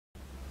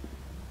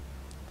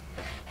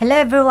Hello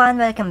everyone!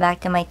 Welcome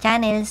back to my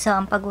channel. So,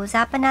 ang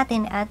pag-uusapan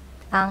natin at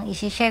ang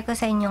isi-share ko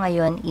sa inyo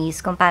ngayon is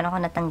kung paano ko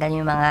natanggal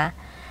yung mga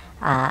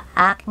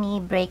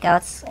acne,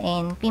 breakouts,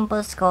 and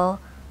pimples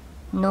ko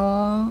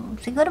nung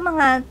siguro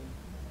mga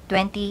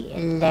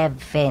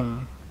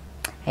 2011.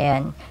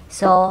 Ayan.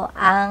 So,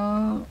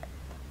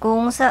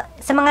 kung sa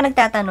mga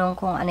nagtatanong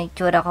kung ano yung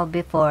tsura ko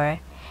before,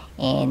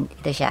 and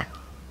ito siya.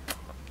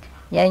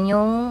 Yan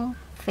yung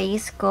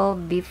face ko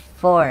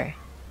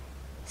before.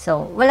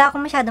 So, wala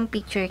akong masyadong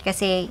picture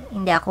kasi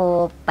hindi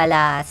ako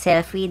pala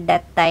selfie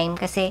that time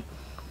kasi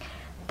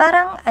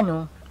parang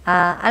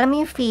alam mo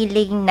yung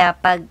feeling na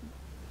pag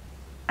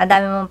ang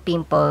dami mong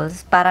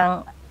pimples,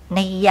 parang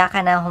nahihiya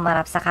ka na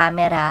humarap sa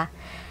camera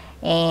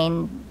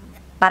and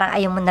parang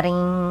ayaw mo na rin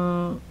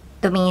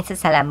tumingin sa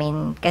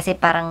salamin kasi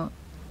parang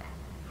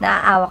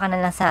naaawa ka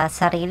na lang sa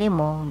sarili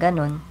mo,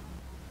 ganun.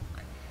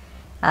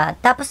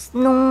 Tapos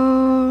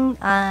nung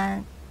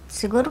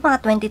siguro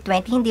mga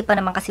 2020, hindi pa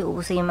naman kasi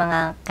uso yung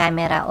mga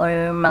camera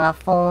or mga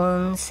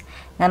phones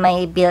na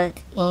may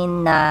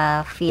built-in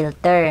na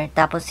filter.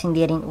 Tapos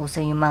hindi rin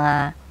uso yung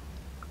mga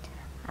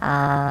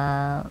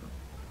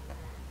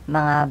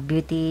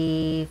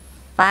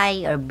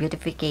beautify or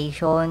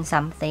beautification,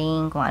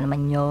 something, kung ano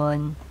man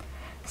yun,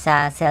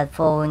 sa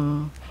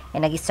cellphone.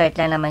 Nag-start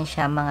lang naman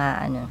siya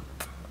mga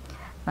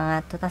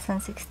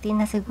 2016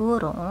 na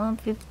siguro,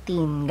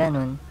 15,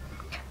 ganun.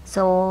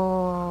 So,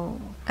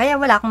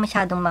 kaya wala akong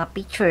masyadong mga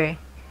picture.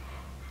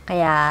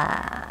 Kaya,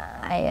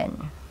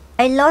 ayun.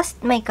 I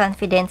lost my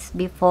confidence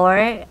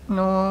before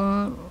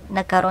nung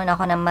nagkaroon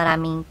ako ng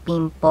maraming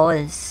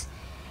pimples.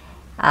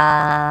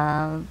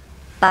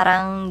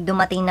 Parang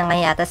dumating na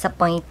nga yata sa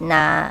point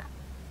na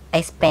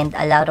I spend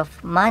a lot of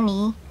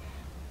money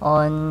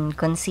on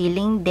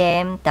concealing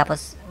them.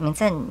 Tapos,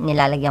 minsan,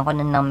 nilalagyan ko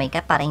na ng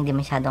makeup para hindi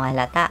masyadong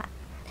halata.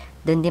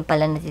 Doon din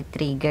pala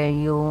natitrigger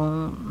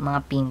yung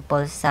mga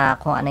pimples sa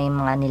kung ano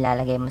yung mga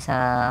nilalagay mo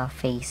sa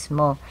face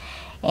mo.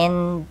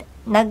 And,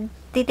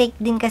 nagtitake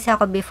din kasi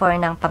ako before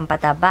ng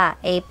pampataba.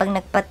 Pag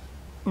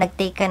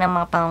nagtake ka ng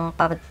mga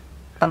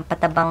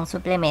pampatabang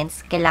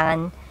supplements,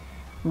 kailangan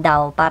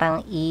daw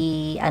parang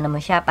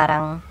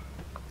parang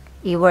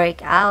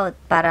i-work out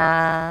para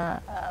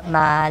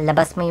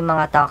malabas mo yung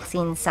mga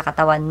toxins sa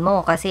katawan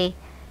mo. Kasi,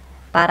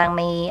 parang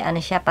may,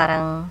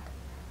 parang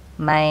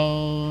may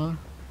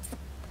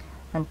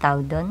ang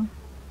tawag doon?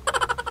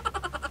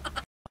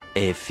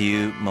 A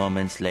few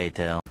moments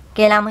later.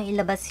 Kailangan mo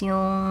ilabas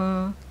yung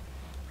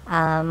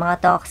mga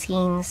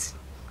toxins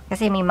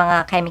kasi may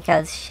mga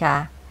chemicals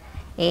siya.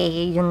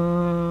 Yung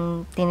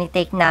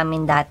tinitake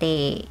namin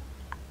dati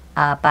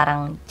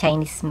parang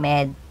Chinese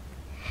med.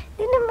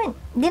 Di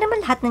naman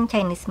lahat ng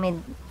Chinese med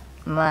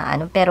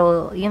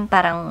pero yun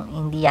parang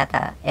hindi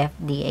yata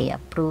FDA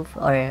approved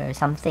or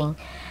something.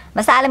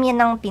 Basta alam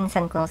yan ng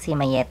pinsan ko si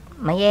Mayet.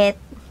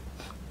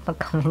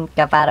 Mag-comment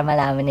ka para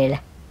malaman nila.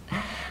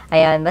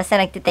 Ayun,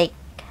 basta nagtitake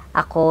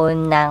ako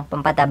ng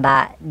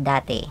pampataba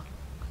dati.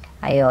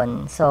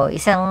 Ayun, so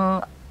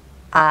isang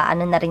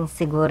na rin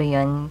siguro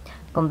yun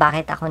kung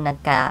bakit ako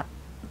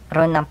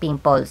nagkaroon ng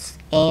pimples.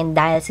 And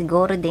dahil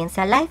siguro din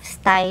sa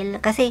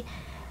lifestyle, kasi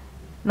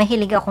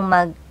mahilig akong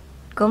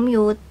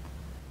mag-commute.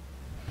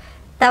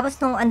 Tapos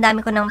nung ang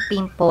dami ko ng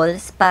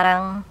pimples,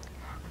 parang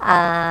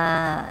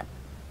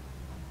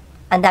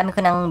ang dami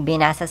ko nang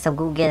binasa sa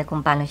Google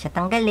kung paano siya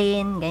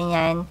tanggalin,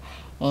 ganyan.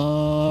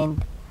 And,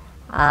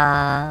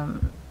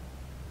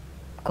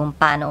 kung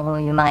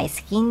paano yung mga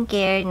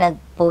skincare.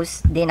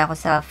 Nag-post din ako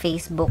sa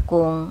Facebook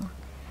kung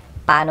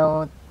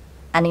ano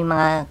yung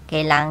mga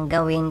kailangan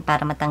gawin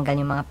para matanggal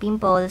yung mga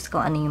pimples,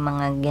 kung ano yung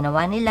mga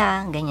ginawa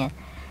nila, ganyan.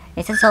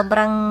 Sa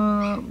sobrang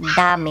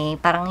dami,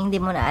 parang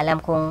hindi mo na alam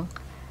kung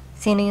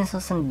sino yung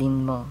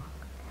susundin mo.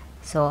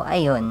 So,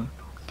 ayun.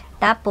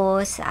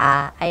 Tapos,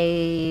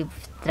 I've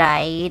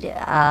tried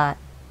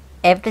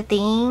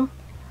everything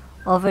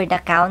over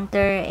the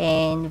counter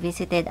and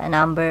visited a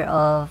number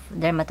of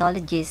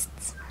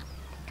dermatologists.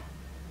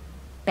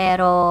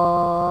 Pero,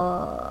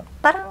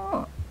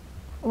 parang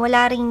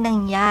wala ring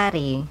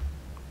nangyari.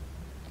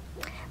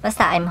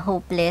 Basta, I'm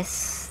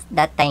hopeless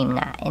that time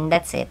na. And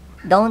that's it.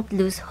 Don't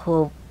lose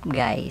hope,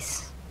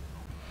 guys.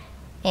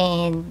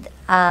 And,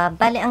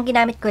 bali, ang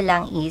ginamit ko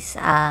lang is,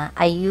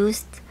 I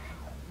used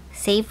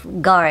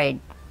Safeguard.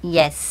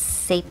 Yes,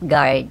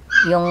 Safeguard.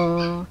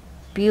 Yung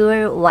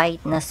pure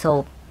white na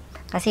soap.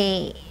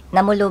 Kasi,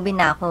 namulubi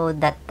na ako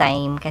that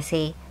time.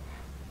 Kasi,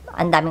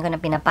 ang dami ko na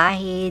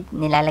pinapahid,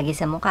 nilalagay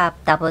sa mukha.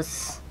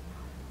 Tapos,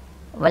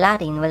 wala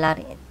rin.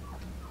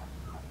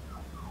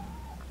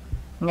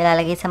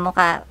 Nilalagay sa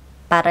mukha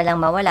para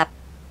lang mawala.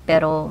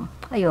 Pero,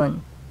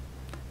 ayun.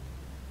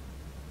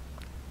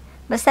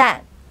 Basta,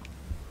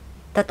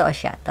 totoo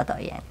siya. Totoo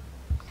yan.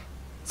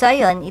 So,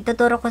 ayun,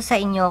 ituturo ko sa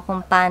inyo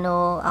kung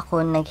paano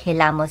ako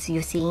naghilamos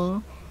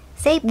using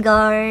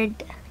Safeguard.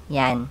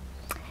 Yan.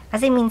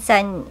 Kasi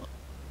minsan,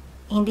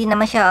 hindi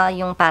naman siya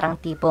yung parang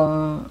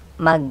tipong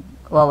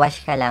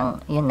mag-wash ka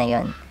lang. Yun na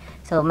yun.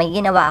 So, may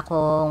ginawa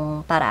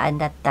akong paraan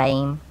that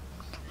time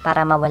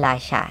para mawala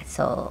siya.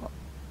 So,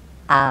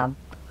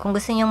 kung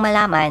gusto nyong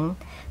malaman,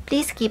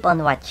 please keep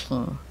on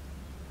watching.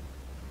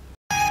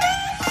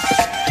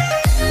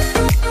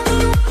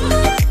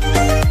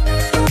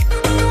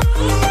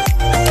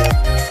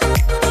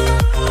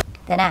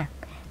 Ito na.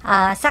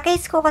 Sa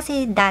case ko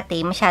kasi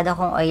dati, masyado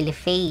akong oily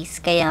face,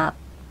 kaya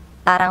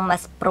parang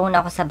mas prone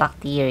ako sa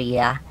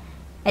bacteria.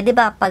 Eh, di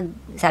ba, pag,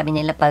 sabi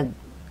nila, pag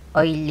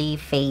oily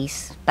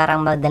face,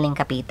 parang madaling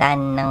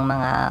kapitan ng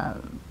mga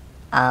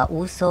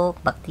usok,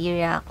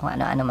 bacteria, kung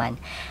ano-ano man.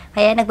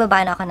 Kaya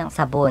nagbabano ako ng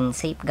sabon,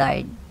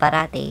 safeguard,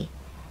 parate.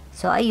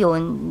 So,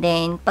 ayun.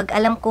 Then, pag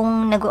alam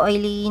kong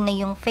nag-oily na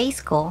yung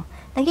face ko,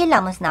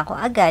 naghilamos na ako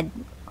agad.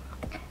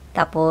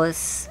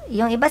 Tapos,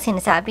 yung iba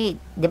sinasabi,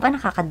 di ba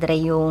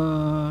nakakadry yung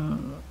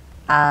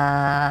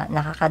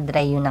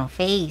ng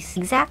face?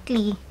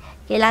 Exactly.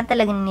 Kailangan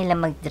talaga nila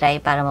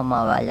mag-dry para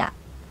mawala.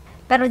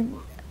 Pero,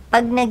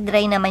 pag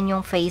nag-dry naman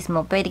yung face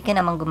mo, pwede ka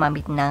naman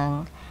gumamit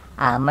ng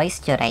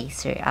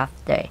moisturizer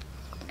after.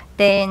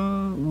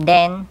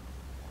 Then,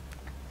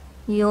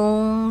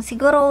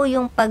 siguro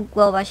yung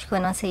pagwawash ko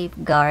ng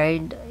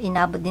safeguard,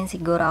 inabot din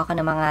siguro ako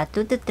ng mga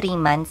 2 to 3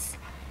 months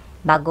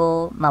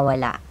bago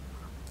mawala.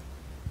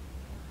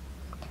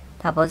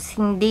 Tapos,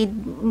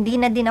 hindi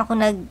na din ako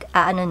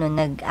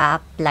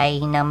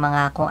nag-a-apply ng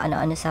mga kung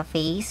ano-ano sa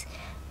face.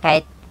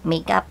 Kahit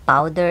makeup,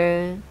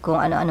 powder,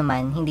 kung ano-ano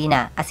man. Hindi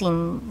na. As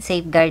in,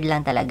 safeguard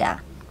lang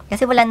talaga.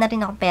 Kasi wala na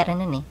rin akong pera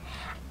nun eh.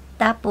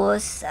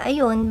 Tapos,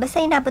 ayun,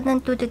 basta inabot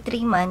ng 2 to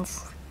 3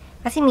 months.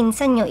 Kasi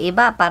minsan yung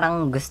iba,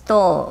 parang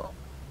gusto,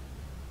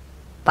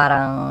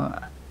 parang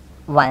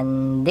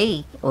 1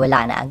 day,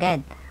 wala na agad.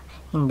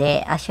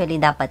 Hindi.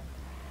 Actually, dapat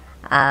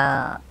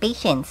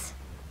patience.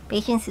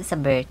 Patience is a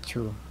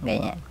virtue.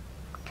 Ganyan.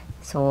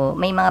 So,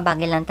 may mga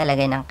bagay lang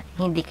talaga na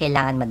hindi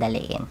kailangan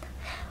madaliin.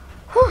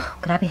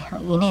 Grabe,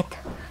 ang init.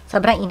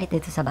 Sobrang init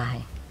dito sa bahay.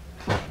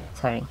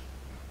 Sorry.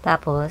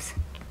 Tapos,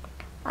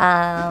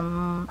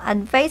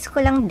 advice ko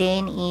lang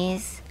din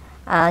is,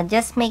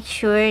 just make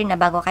sure na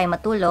bago kayo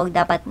matulog,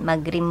 dapat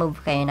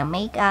mag-remove kayo ng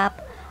makeup,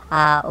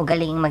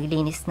 ugaling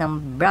maglinis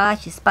ng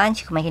brush,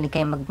 sponge, kung mahilig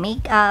kayo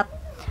mag-makeup,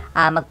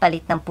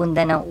 magpalit ng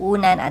punda ng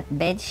unan at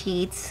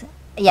bedsheets.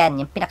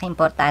 Yan, yung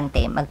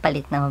pinaka-importante,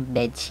 magpalit ng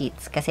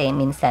bedsheets. Kasi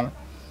minsan,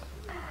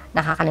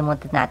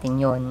 nakakalimutan natin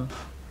yun.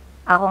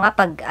 Ako nga,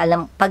 pag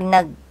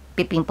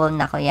nagpipimple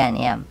na ako, yan.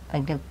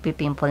 Pag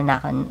nagpipimple na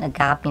ako,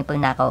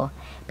 nagkakapimple na ako,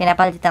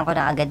 pinapalitan ko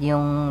na agad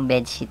yung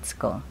bedsheets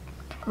ko.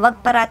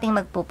 Huwag parating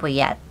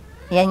magpupuyat.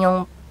 Yan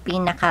yung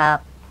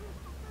pinaka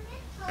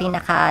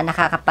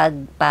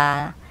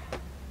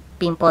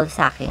nakakapagpa-pimple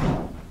sa akin.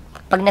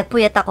 Pag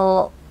nagpuyat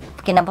ako,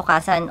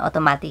 kinabukasan,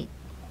 automatic,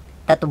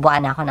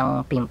 tatubuan ako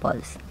ng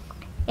pimples.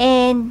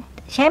 And,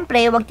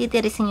 syempre, huwag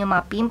titirisin yung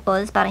mga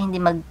pimples para hindi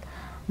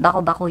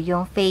magbako-bako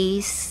yung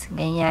face,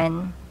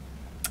 ganyan.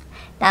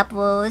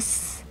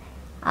 Tapos,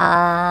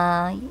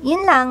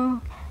 yun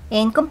lang.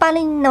 And, kung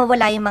paano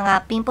nawala yung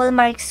mga pimple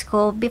marks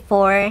ko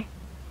before,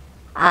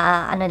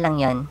 ano lang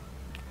yun,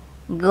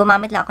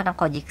 gumamit lang ako ng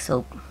kojic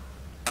soap.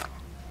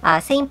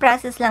 Same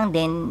process lang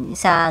din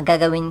sa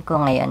gagawin ko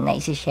ngayon na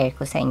isi-share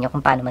ko sa inyo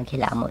kung paano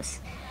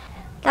maghilamos.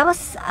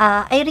 Tapos,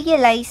 I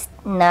realized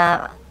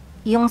na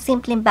yung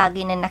simpleng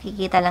bagay na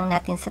nakikita lang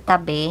natin sa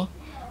tabi,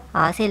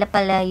 sila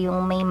pala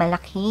yung may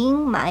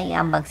malaking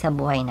maiambag sa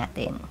buhay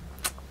natin.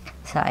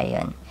 So,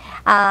 ayun.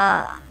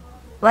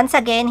 Once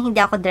again, hindi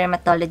ako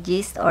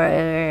dermatologist or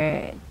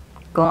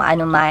kung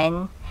ano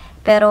man.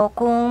 Pero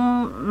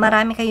kung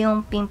marami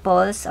kayong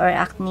pimples or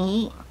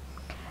acne,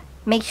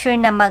 make sure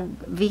na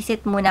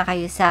mag-visit muna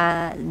kayo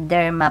sa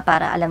derma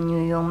para alam nyo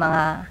yung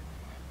mga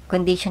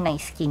condition ng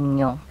skin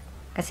nyo.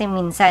 Kasi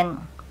minsan,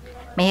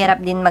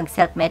 mahirap din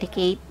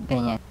mag-self-medicate,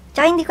 ganyan.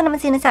 Tsaka hindi ko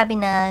naman sinasabi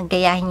na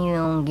gayahin nyo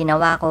yung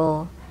ginawa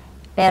ko.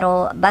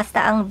 Pero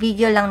basta ang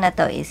video lang na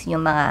to is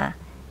yung mga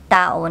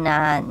tao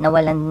na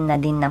nawalan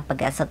na din ng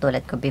pag-asa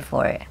tulad ko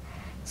before.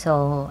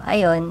 So,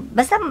 ayun.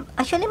 Basta,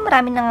 actually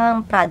marami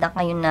nang product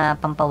ngayon na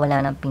pampawala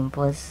ng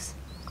pimples.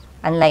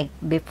 Unlike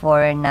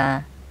before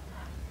na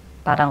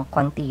parang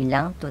konti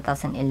lang,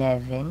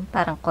 2011.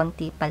 Parang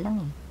konti pa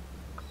lang eh.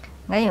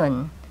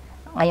 Ngayon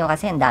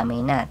kasi ang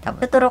dami na.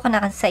 Tapos, tuturo ko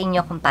na sa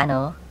inyo kung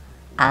paano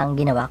ang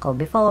ginawa ko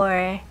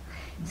before.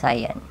 So,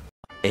 ayan.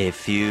 A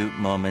few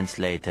moments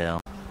later.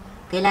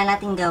 Kailangan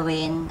natin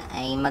gawin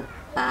ay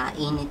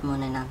magpainit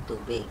muna ng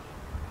tubig.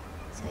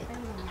 So, ito.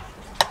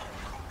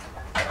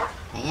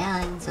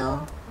 Ayan.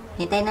 So,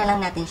 hintayin na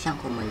lang natin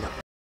siyang kumulo.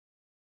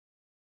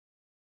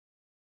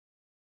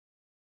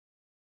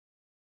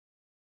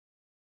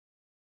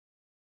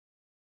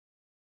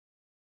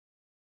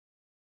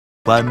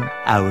 One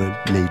hour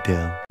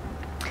later.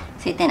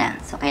 So, ito na.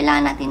 So,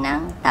 kailangan natin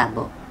ng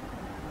tabo.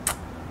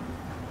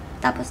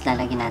 Tapos,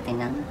 lalagyan natin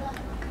ng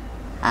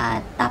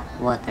tap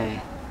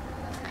water.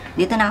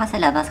 Dito na ako sa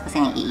labas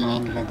kasi ang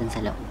iingay nila dun sa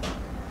loob.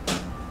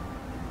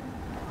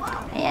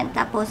 Ayan.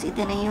 Tapos,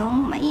 ito na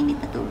yung mainit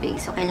na tubig.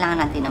 So,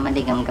 kailangan natin na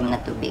maligam-gam na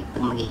tubig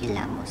pag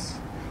maghihilamos.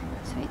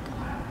 So, ito.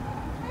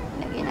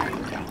 Ilagay natin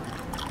dyan.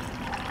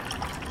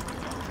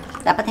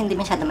 Dapat hindi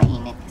masyado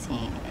mainit kasi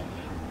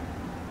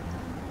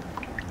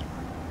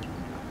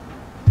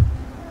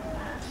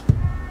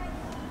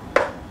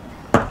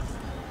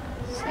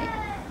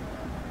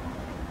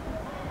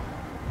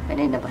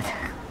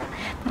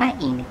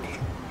Mainit.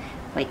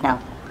 Wait now.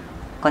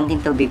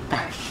 Konting tubig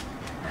pa.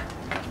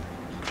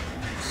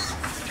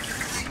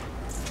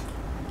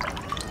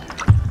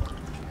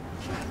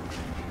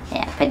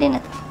 Ayan, pwede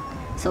na to.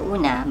 So,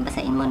 una,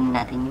 basahin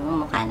muna natin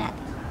yung mukha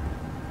natin.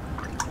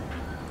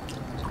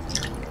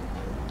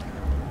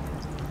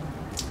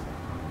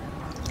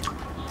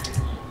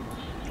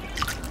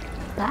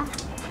 Diba?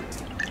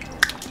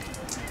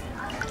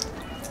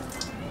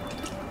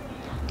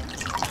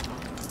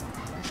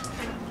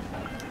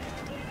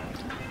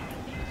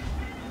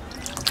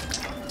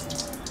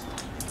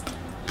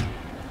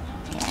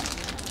 Ayan.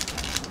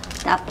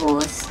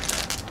 Tapos,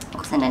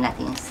 buksan na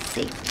natin yung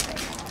safe.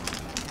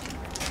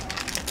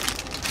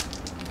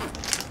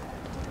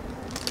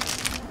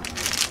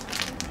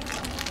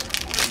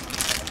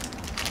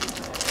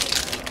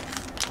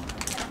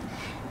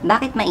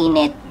 Bakit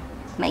mainit?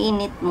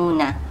 Mainit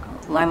muna.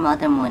 Warm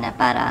water muna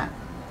para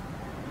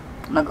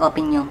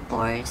mag-open yung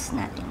pores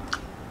natin.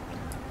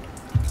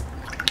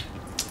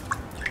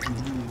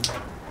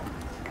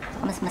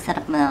 Mas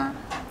masarap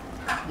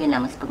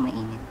gilamos pag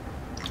mainit.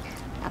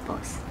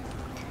 Tapos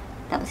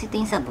ito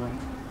yung sabon.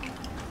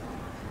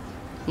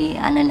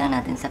 I-ano lang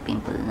natin sa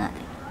pimple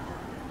natin.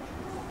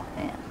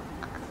 Ayan.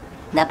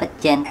 Dapat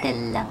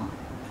gentle lang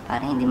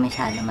para hindi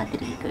masyado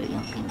ma-trigger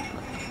yung pimple.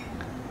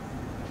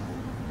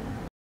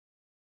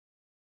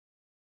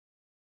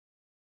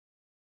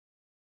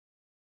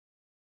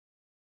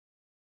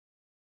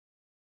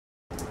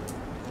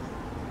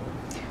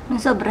 Nung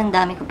sobrang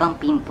dami ko pang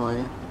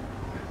pimple,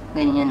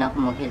 ganyan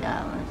ako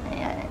maghilamos.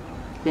 Ayan.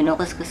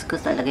 Kinukuskus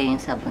ko talaga yung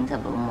sabon sa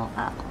buong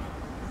mukha ko.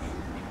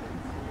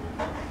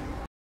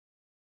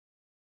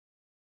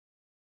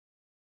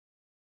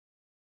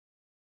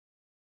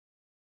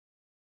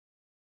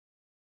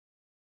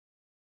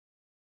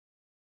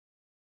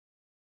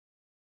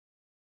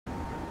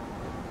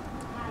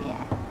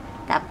 Ayan.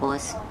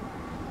 Tapos,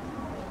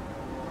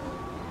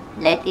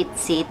 let it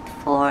sit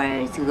for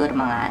siguro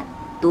mga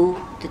 2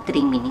 to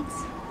 3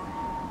 minutes.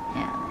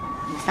 Ayan.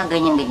 Basta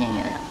ganyan-ganyan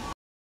nyo lang.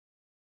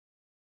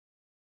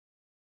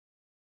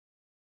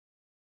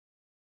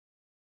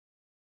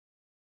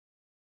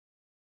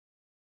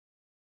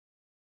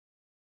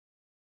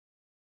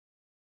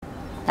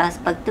 Tapos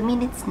pag 2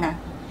 minutes na,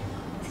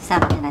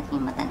 sasama na natin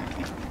yung mata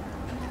natin.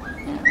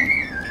 Ayan.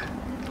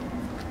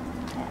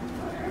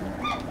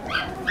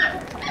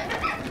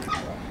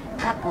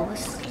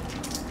 Tapos,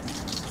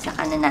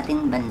 saka na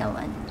natin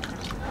banlawan.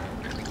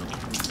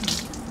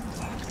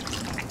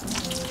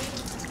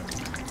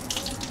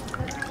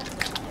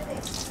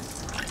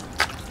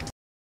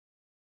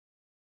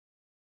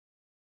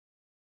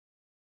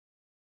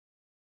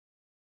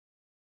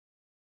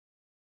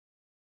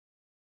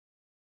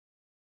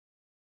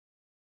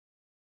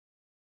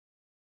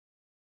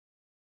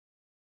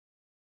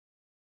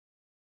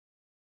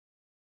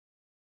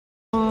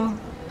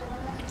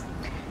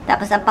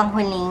 Tapos ang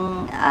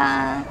panghuling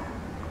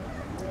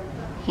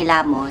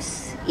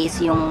hilamos is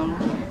yung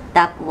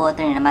tap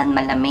water naman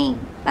malamig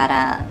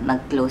para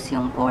mag-close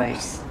yung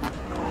pores.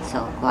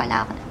 So,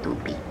 wala ako ng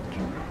tubig.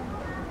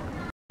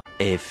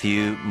 A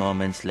few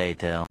moments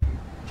later.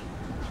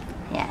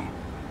 Ayan.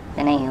 Ito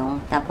na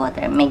yung tap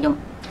water. Medyo,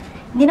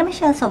 hindi naman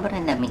siya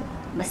sobrang lamig.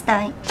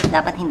 Basta,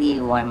 dapat hindi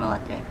warm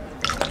water.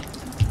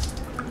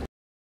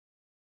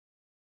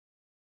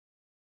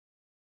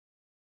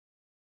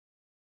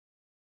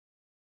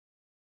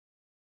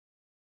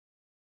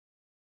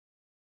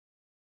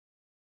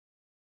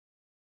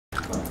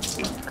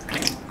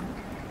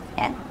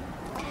 Ayan.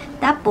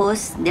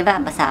 Tapos, di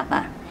ba, basa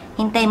pa.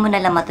 Hintayin mo na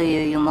lang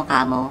matuyo yung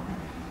mukha mo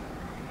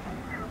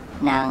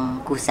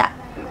ng kusa.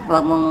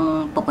 Huwag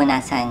mong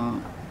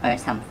pupunasan or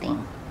something.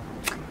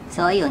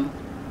 So, ayun.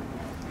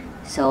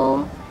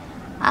 So,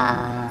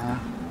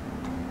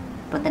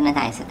 punta na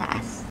tayo sa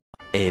taas.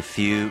 A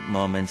few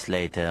moments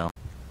later.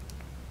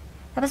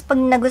 Tapos,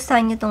 pag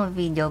nagustuhan nyo tong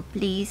video,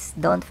 please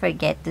don't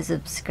forget to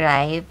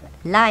subscribe,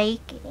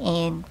 like,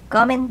 and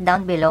comment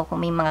down below kung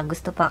may mga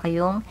gusto pa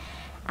kayong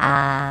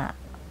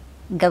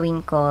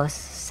gawin ko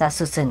sa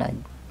susunod.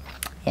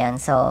 Ayan,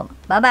 so,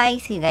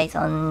 bye-bye. See you guys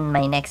on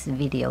my next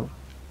video.